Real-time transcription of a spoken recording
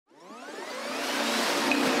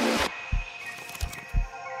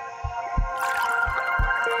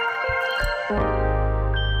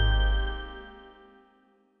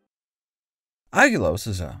Allulose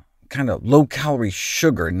is a kind of low-calorie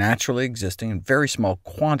sugar naturally existing in very small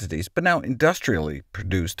quantities, but now industrially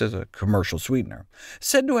produced as a commercial sweetener,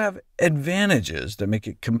 said to have advantages that make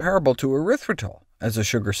it comparable to erythritol as a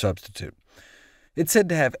sugar substitute. It's said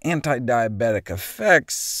to have anti-diabetic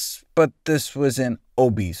effects, but this was in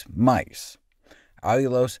obese mice.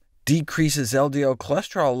 Allulose decreases LDL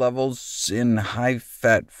cholesterol levels in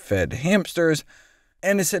high-fat-fed hamsters,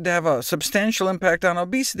 and is said to have a substantial impact on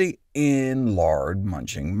obesity in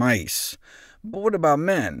lard-munching mice. But what about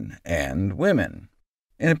men and women?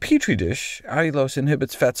 In a petri dish, allulose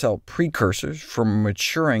inhibits fat cell precursors from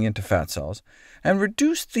maturing into fat cells, and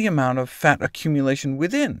reduced the amount of fat accumulation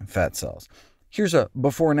within fat cells. Here's a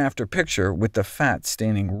before and after picture with the fat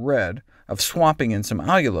staining red of swapping in some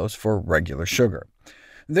allulose for regular sugar.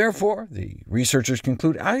 Therefore, the researchers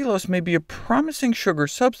conclude allulose may be a promising sugar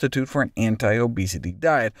substitute for an anti-obesity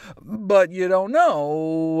diet, but you don't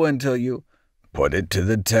know until you put it to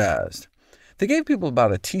the test. They gave people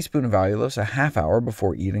about a teaspoon of allulose a half hour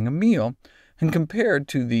before eating a meal, and compared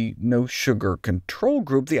to the no-sugar control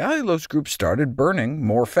group, the allulose group started burning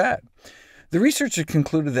more fat. The researchers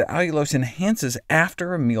concluded that allulose enhances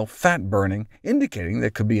after-a-meal fat burning, indicating that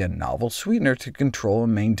it could be a novel sweetener to control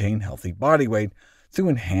and maintain healthy body weight through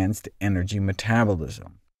enhanced energy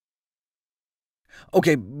metabolism.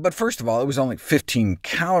 OK, but first of all, it was only 15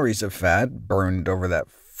 calories of fat burned over that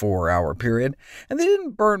 4-hour period, and they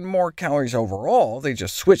didn't burn more calories overall. They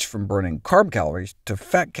just switched from burning carb calories to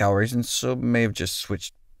fat calories, and so may have just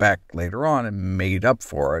switched back later on and made up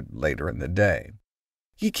for it later in the day.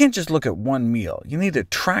 You can't just look at one meal. You need to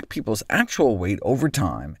track people's actual weight over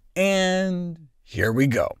time, and here we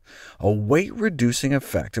go, a weight-reducing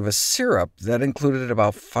effect of a syrup that included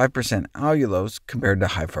about 5% allulose compared to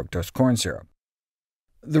high-fructose corn syrup.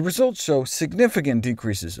 The results show significant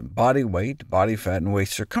decreases in body weight, body fat, and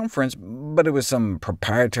waist circumference, but it was some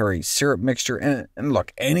proprietary syrup mixture, and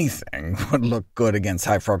look, anything would look good against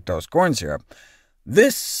high-fructose corn syrup.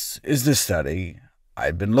 This is the study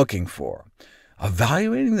I'd been looking for,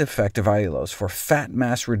 evaluating the effect of allulose for fat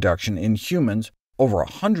mass reduction in humans. Over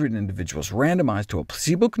 100 individuals randomized to a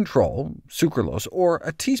placebo control, sucralose, or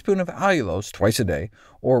a teaspoon of allulose twice a day,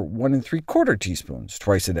 or 1 3/4 teaspoons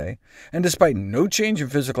twice a day, and despite no change in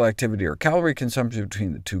physical activity or calorie consumption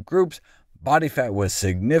between the two groups, body fat was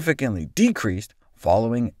significantly decreased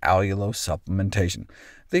following allulose supplementation.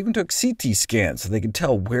 They even took CT scans so they could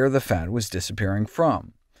tell where the fat was disappearing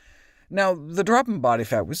from. Now, the drop in body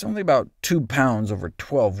fat was only about 2 pounds over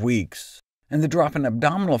 12 weeks, and the drop in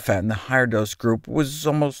abdominal fat in the higher dose group was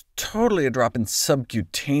almost totally a drop in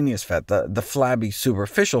subcutaneous fat, the flabby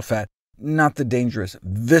superficial fat, not the dangerous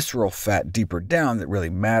visceral fat deeper down that really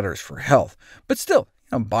matters for health. But still,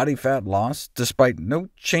 body fat loss despite no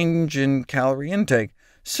change in calorie intake,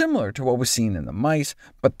 similar to what was seen in the mice,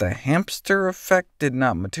 but the hamster effect did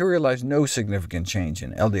not materialize, no significant change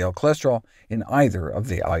in LDL cholesterol in either of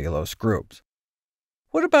the allulose groups.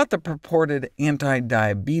 What about the purported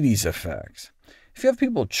anti-diabetes effects? If you have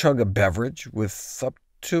people chug a beverage with up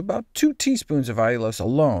to about 2 teaspoons of allulose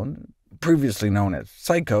alone, previously known as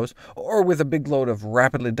psychos, or with a big load of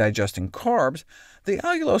rapidly digesting carbs, the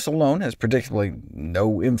allulose alone has predictably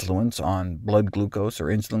no influence on blood glucose or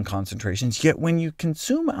insulin concentrations, yet when you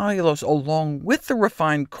consume allulose along with the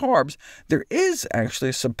refined carbs, there is actually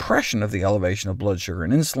a suppression of the elevation of blood sugar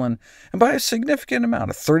and insulin, and by a significant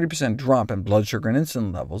amount, a 30% drop in blood sugar and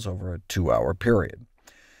insulin levels over a 2-hour period.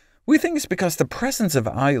 We think it's because the presence of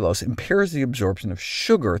allulose impairs the absorption of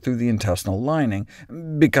sugar through the intestinal lining,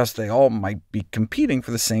 because they all might be competing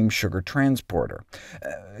for the same sugar transporter.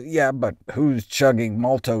 Yeah, but who's chugging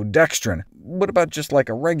maltodextrin? What about just like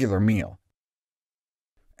a regular meal?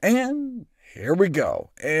 And here we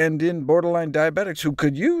go, and in borderline diabetics who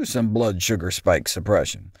could use some blood sugar spike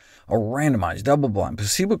suppression. A randomized, double-blind,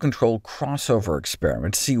 placebo-controlled crossover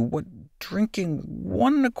experiment to see what drinking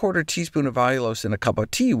 1 1/4 teaspoon of allulose in a cup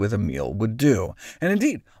of tea with a meal would do, and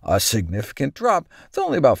indeed, a significant drop, though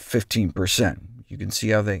only about 15%. You can see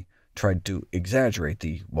how they tried to exaggerate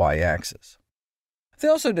the y-axis. They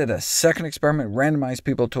also did a second experiment, randomized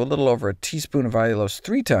people to a little over a teaspoon of allulose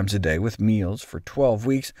 3 times a day with meals for 12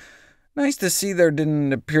 weeks. Nice to see there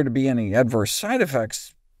didn't appear to be any adverse side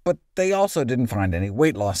effects, but they also didn't find any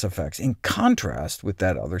weight loss effects, in contrast with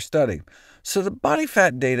that other study. So the body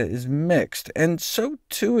fat data is mixed, and so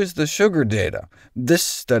too is the sugar data. This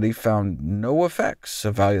study found no effects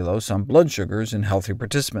of allulose on blood sugars in healthy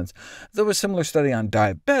participants, though a similar study on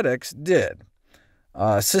diabetics did.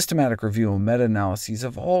 A systematic review and meta-analyses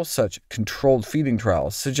of all such controlled feeding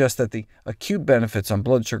trials suggest that the acute benefits on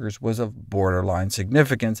blood sugars was of borderline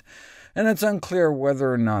significance, and it's unclear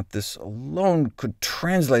whether or not this alone could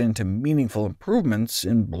translate into meaningful improvements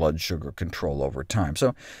in blood sugar control over time.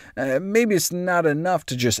 So maybe it's not enough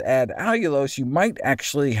to just add allulose. You might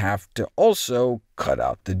actually have to also cut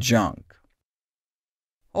out the junk.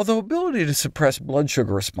 Although ability to suppress blood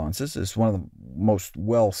sugar responses is one of the most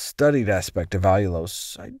well-studied aspects of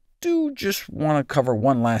allulose, I do just want to cover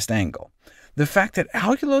one last angle: the fact that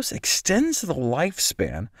allulose extends the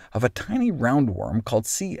lifespan of a tiny roundworm called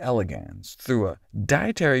C. elegans through a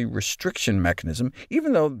dietary restriction mechanism,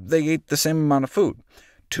 even though they ate the same amount of food.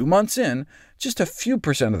 2 months in, just a few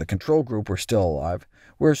percent of the control group were still alive,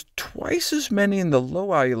 whereas twice as many in the low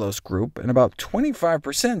allulose group, and about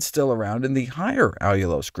 25% still around in the higher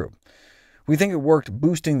allulose group. We think it worked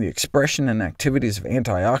boosting the expression and activities of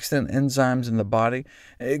antioxidant enzymes in the body,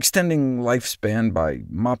 extending lifespan by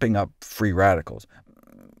mopping up free radicals.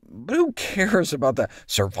 But who cares about the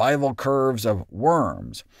survival curves of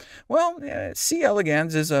worms? Well, C.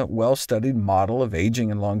 elegans is a well-studied model of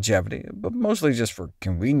aging and longevity, but mostly just for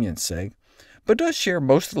convenience sake, but does share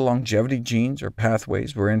most of the longevity genes or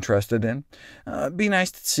pathways we're interested in. It'd be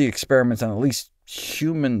nice to see experiments on at least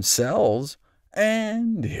human cells.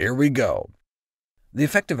 And here we go. The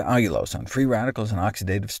effect of allulose on free radicals and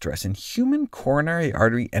oxidative stress in human coronary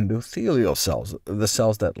artery endothelial cells, the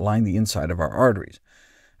cells that line the inside of our arteries.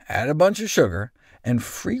 Add a bunch of sugar, and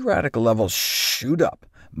free radical levels shoot up,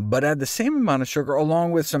 but add the same amount of sugar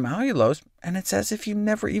along with some allulose, and it's as if you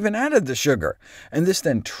never even added the sugar. And this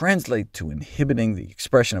then translates to inhibiting the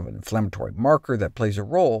expression of an inflammatory marker that plays a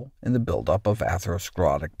role in the buildup of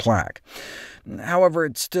atherosclerotic plaque. However,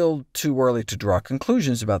 it's still too early to draw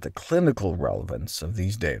conclusions about the clinical relevance of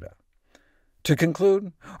these data. To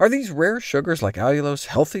conclude, are these rare sugars like allulose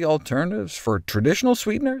healthy alternatives for traditional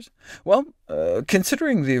sweeteners? Well,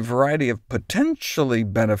 considering the variety of potentially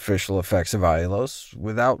beneficial effects of allulose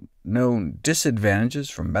without known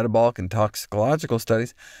disadvantages from metabolic and toxicological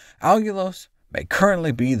studies, allulose may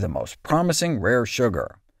currently be the most promising rare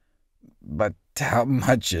sugar. But how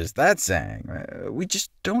much is that saying? We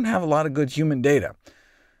just don't have a lot of good human data.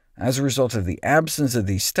 As a result of the absence of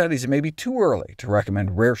these studies, it may be too early to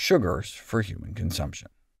recommend rare sugars for human consumption.